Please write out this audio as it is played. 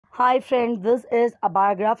Hi friends, this is a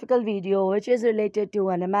biographical video which is related to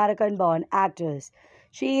an American-born actress.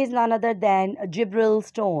 She is none other than Gabrielle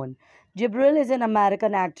Stone. Gabrielle is an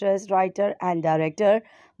American actress, writer and director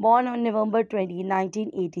born on November 20,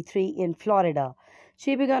 1983 in Florida.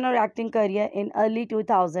 She began her acting career in early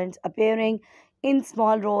 2000s appearing in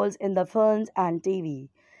small roles in the films and TV.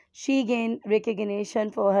 She gained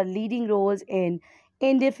recognition for her leading roles in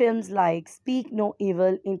indie films like Speak No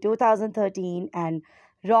Evil in 2013 and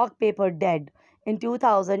Rock Paper Dead in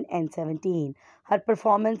 2017. Her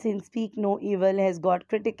performance in Speak No Evil has got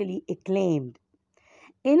critically acclaimed.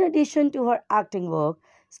 In addition to her acting work,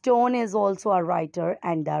 Stone is also a writer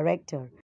and director.